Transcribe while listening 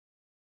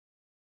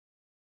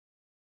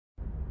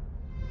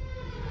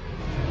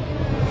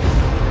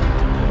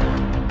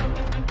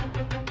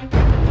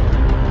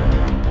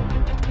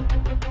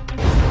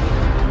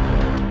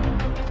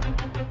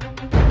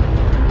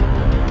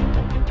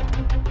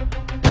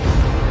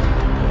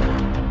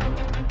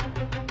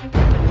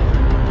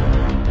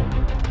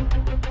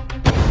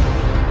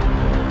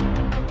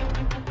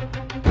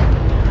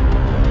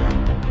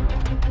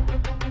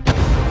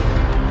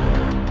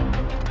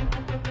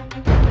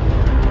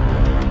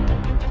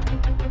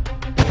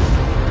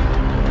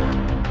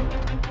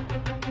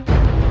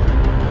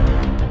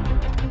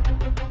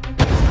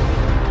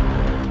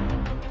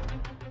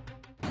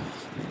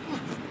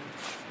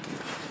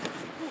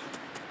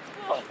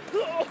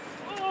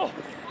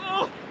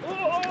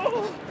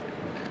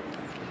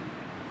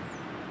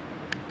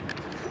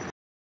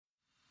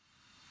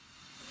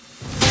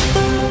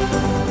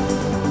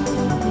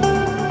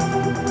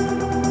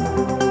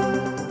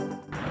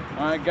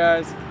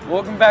guys,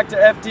 welcome back to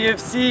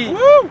FDFC.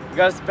 Woo! We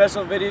got a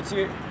special video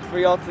for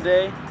y'all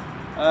today.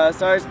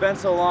 Sorry it's been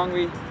so long,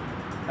 we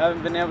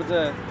haven't been able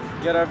to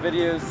get our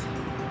videos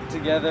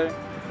together.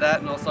 It's that,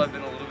 and also I've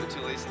been a little bit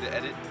too lazy to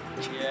edit.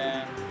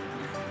 Yeah,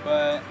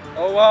 but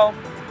oh well,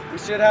 we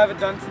should have it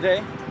done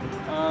today.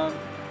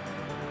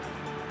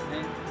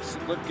 It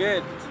should look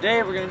good.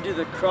 Today we're gonna do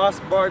the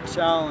crossbar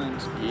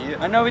challenge. Yeah.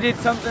 I know we did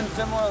something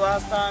similar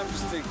last time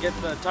just to get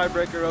the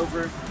tiebreaker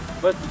over,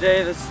 but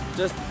today that's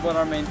just what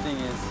our main thing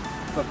is.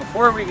 But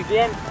before we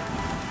begin,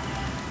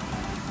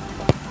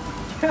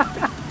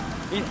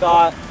 he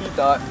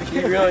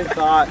really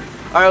thought.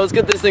 Alright, let's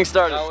get this thing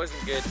started. That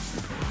wasn't good.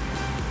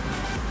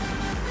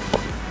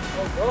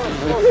 Oh god,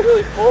 that was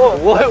really full.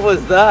 What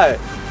was that?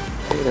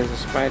 Hey, there's a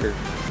spider.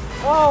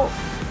 Oh!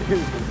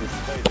 There's a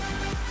spider.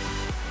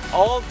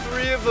 All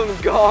three of them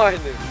gone.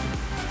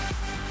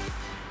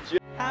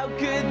 How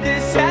could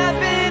this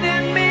happen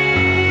to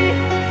me?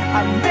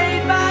 I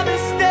made my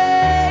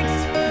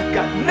mistakes,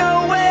 got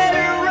nowhere to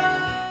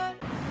run.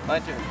 My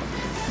turn.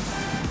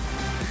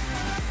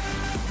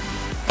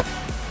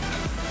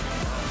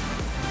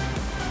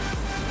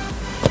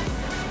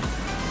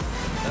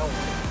 That was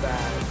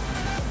bad.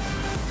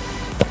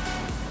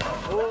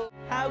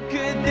 How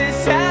could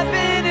this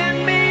happen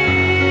to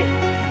me?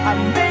 I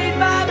made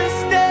my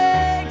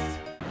mistakes.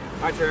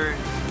 My turn.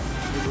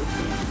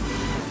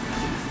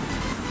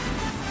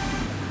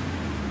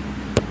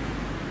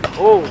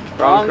 Oh,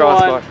 wrong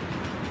crossbar.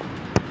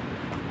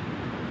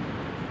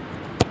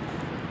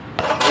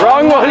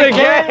 Wrong one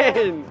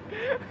again!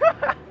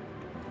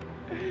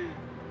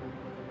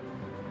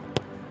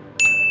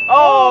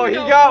 Oh, he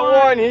got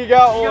one, he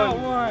got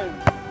one.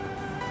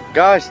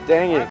 Gosh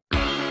dang it.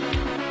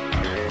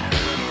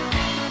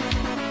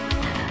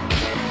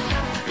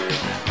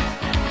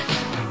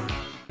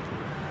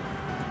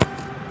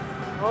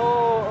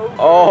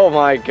 Oh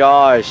my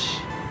gosh.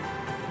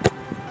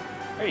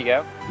 There you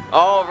go.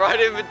 Oh, right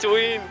in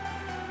between.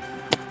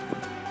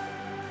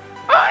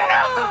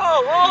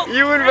 Oh no!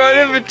 You went right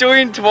in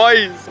between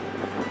twice.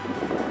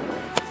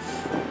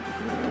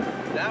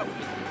 That was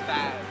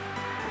bad.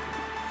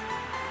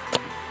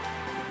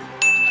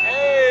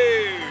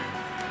 Hey!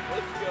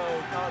 Let's go,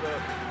 caught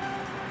up.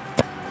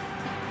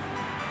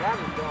 That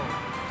is gone.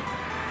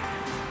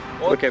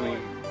 Look at me.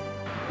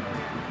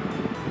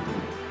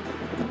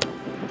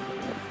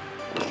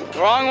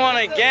 Wrong one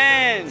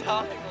again.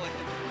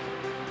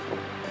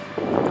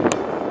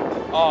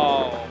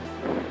 Oh.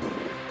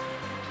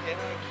 Can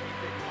I keep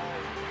it on?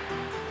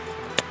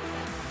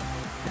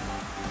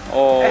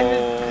 Oh. And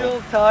it's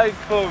still tied,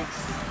 folks.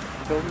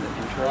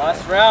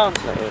 Last round.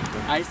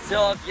 I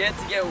still have yet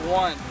to get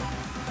one.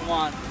 Come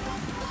on.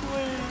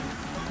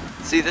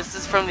 See, this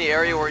is from the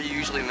area where you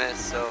usually miss,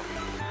 so.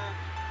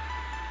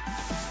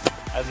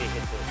 As he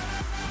hits it.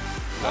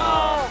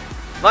 Oh.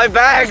 My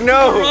bag,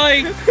 no!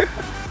 Right.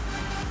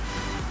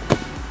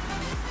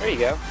 There you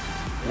go.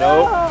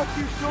 No.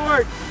 Too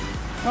short.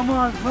 Come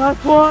on,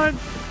 last one.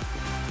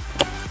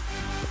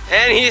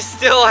 And he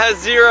still has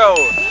 0.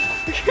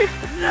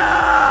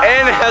 No.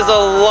 And has a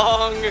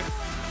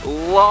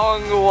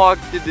long walk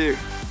to do.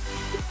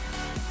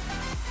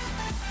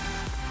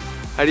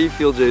 How do you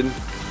feel, Jaden?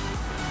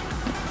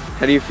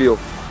 How do you feel?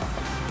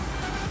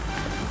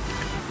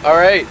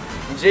 Alright,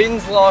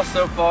 Jaden's lost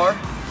so far.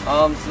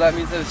 So that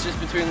means that it's just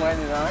between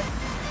Landon and I.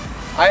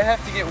 I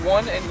have to get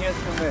one and he has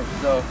to win,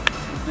 so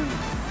let's do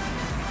this.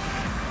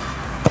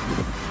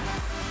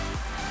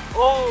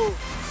 Oh,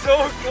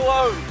 so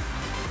close!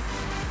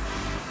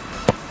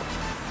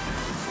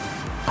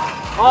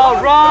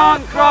 Oh,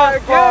 wrong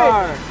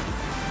crossbar.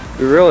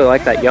 We really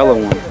like that yellow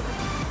one.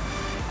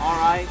 All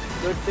right,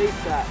 let's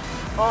face that.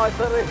 Oh, I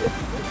thought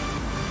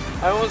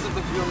I was at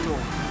the field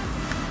goal.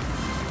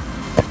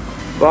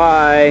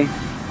 Bye.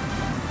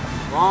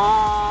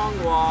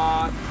 Wrong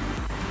walk.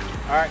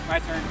 All right, my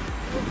turn.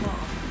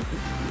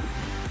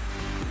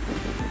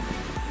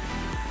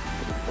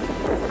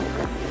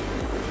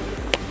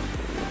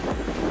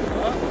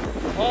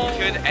 Oh.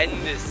 Could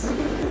end this.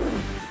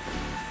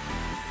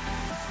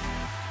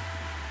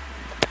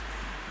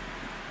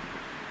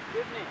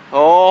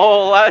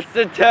 Oh, last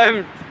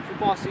attempt.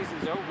 Football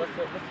season's over. The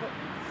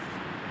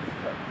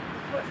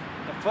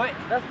foot.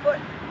 That's foot.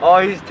 Oh,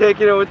 he's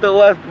taking it with the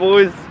left,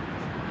 boys.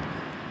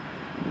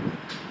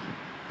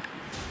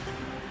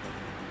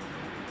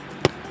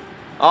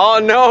 Oh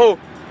no!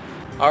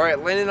 Alright,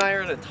 Landon and I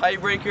are in a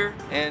tiebreaker,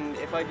 and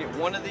if I get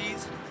one of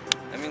these,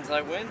 that means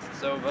I win,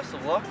 so best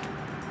of luck.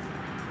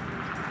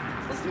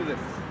 Let's do this.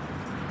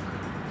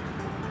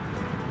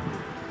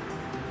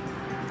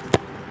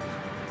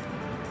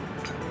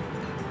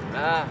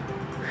 Ah.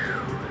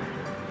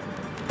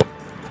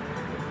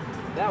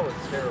 That was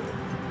terrible.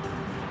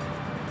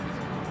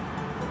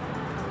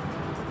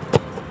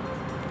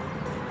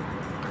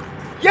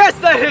 Yes,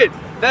 that hit!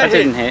 That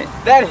didn't hit.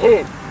 That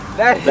hit!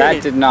 That hit!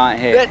 That did not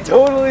hit. That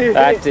totally hit!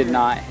 That did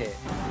not hit.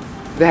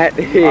 That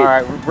hit! All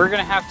right, we're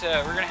gonna have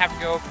to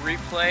go over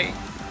replay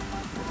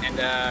and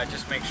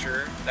just make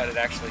sure that it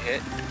actually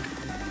hit.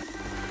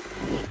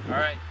 All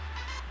right.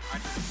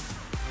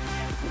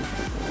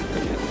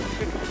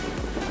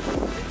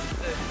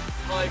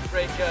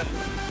 tiebreaker.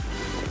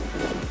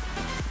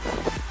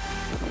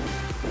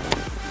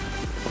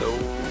 No.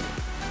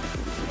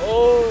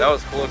 Oh! That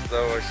was close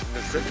though. I shouldn't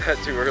have said that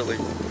too early.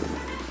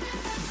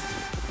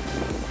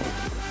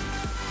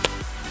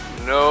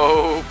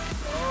 No.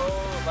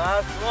 Oh,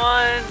 last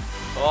one.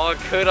 Oh,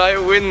 could I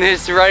win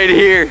this right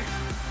here?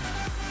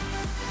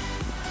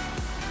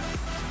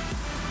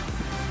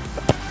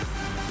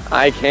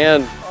 I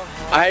can.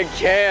 I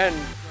can.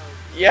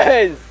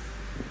 Yes.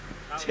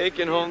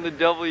 Taking home the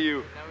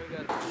W.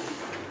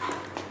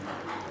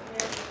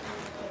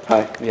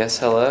 Hi. Yes,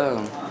 hello.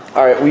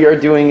 All right, we are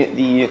doing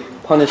the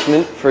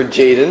punishment for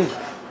Jaden.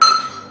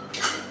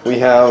 We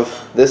have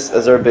this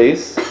as our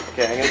base.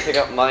 Okay, I'm gonna pick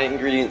out my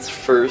ingredients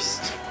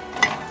first.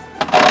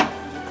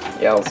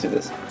 Yeah, let's do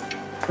this.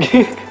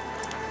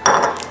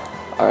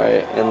 All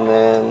right, and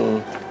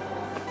then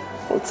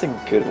what's a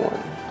good one?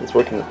 Let's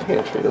work in the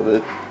pantry a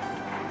bit.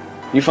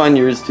 You find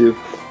yours too.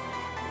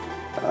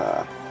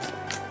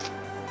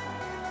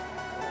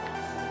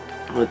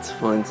 Let's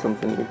find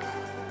something here.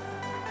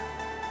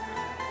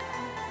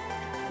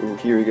 Ooh,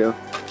 here we go.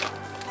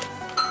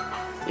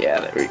 Yeah,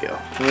 there we go.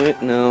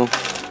 Wait, no.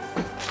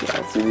 Yeah,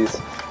 let's do these.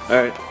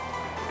 Alright.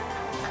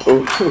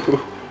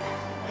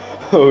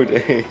 Oh, oh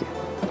dang.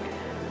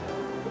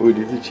 Oh,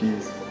 do the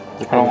cheese.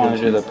 I don't want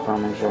to do the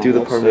Parmesan. Do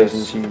the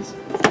Parmesan cheese.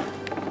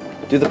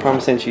 Do the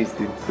Parmesan cheese,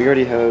 dude. We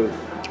already have...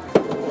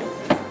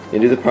 Yeah,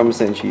 do the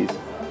Parmesan cheese.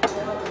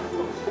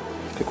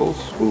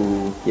 Pickles?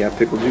 Ooh, yeah,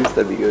 pickle juice,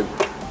 that'd be good.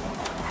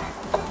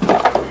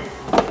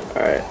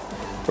 Alright,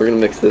 we're gonna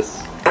mix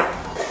this.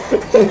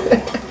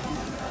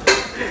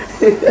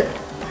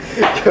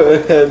 Go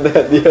ahead and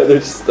add the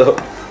other stuff.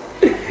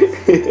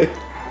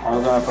 Are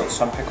we gonna put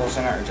some pickles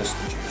in it or just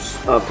the juice?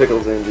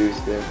 Pickles and juice,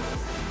 yeah.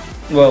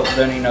 Well,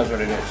 then he knows what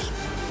it is.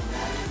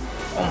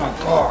 Oh my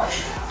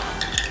gosh.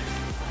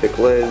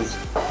 Pickles.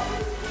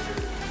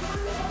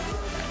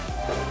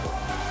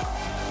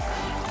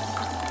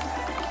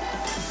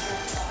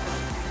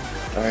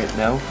 Alright,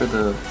 now for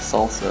the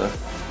salsa.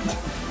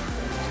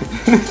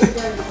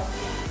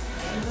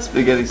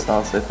 Spaghetti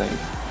sauce, I think.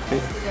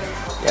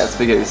 Yeah,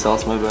 spaghetti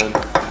sauce, my bad.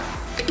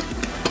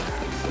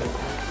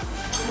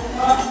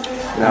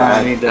 Now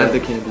I need add to-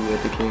 the candy,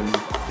 add the candy.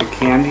 The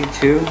candy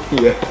too?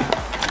 Yeah.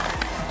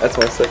 That's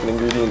my second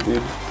ingredient,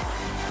 dude.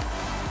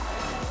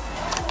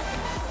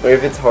 Wait,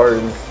 if it's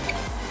hard.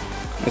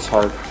 It's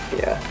hard.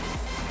 Yeah.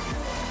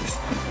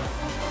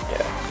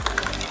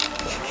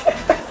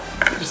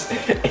 Just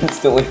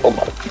instantly, hold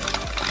on.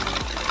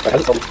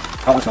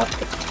 How much not?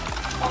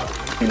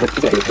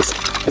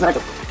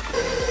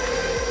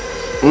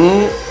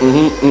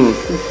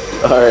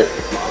 Alright.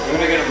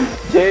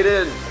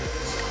 Jaden!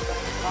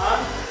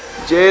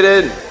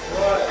 Jaden!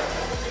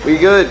 What? We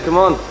good, come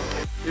on.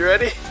 You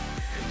ready?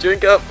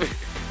 Drink up.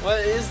 What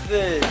is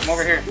this? Come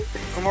over here.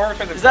 Come over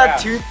to the Is that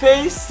grass.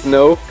 toothpaste?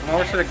 No. Come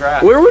over to the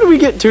grass. Where would we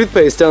get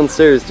toothpaste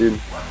downstairs, dude?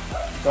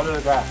 Go to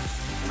the grass.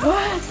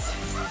 What?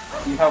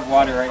 You have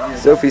water right here.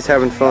 Sophie's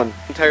having fun.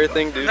 Entire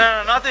thing, dude.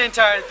 No, not the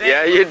entire thing.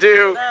 Yeah, you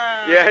do.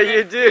 No. Yeah,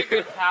 you do.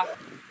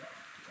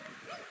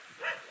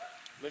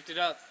 Lift it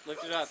up.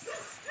 Lift it up.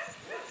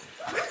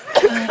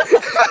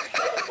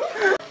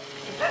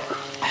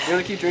 You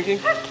wanna keep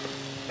drinking?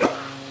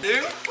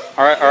 Dude?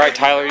 All right,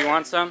 Tyler, you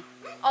want some?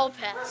 I'll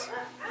pass.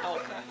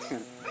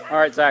 All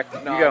right, Zach, you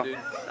go. Dude.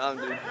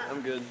 Dude.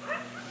 I'm good.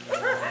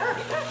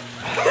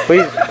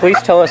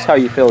 Please tell us how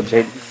you feel,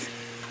 Jaden.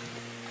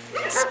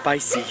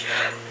 Spicy.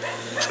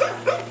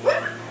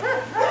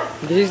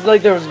 Tastes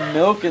like there was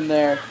milk in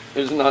there.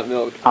 There's not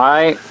milk.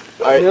 I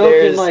Alright, Milk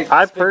there's and, like,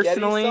 I spaghetti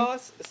personally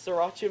sauce,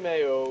 sriracha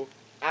mayo,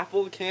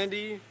 apple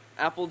candy,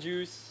 apple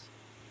juice,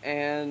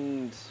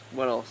 and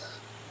what else?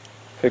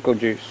 pickle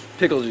juice.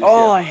 Pickle juice.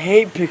 Oh, yeah. I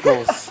hate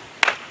pickles.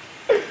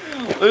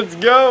 Let's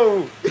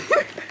go!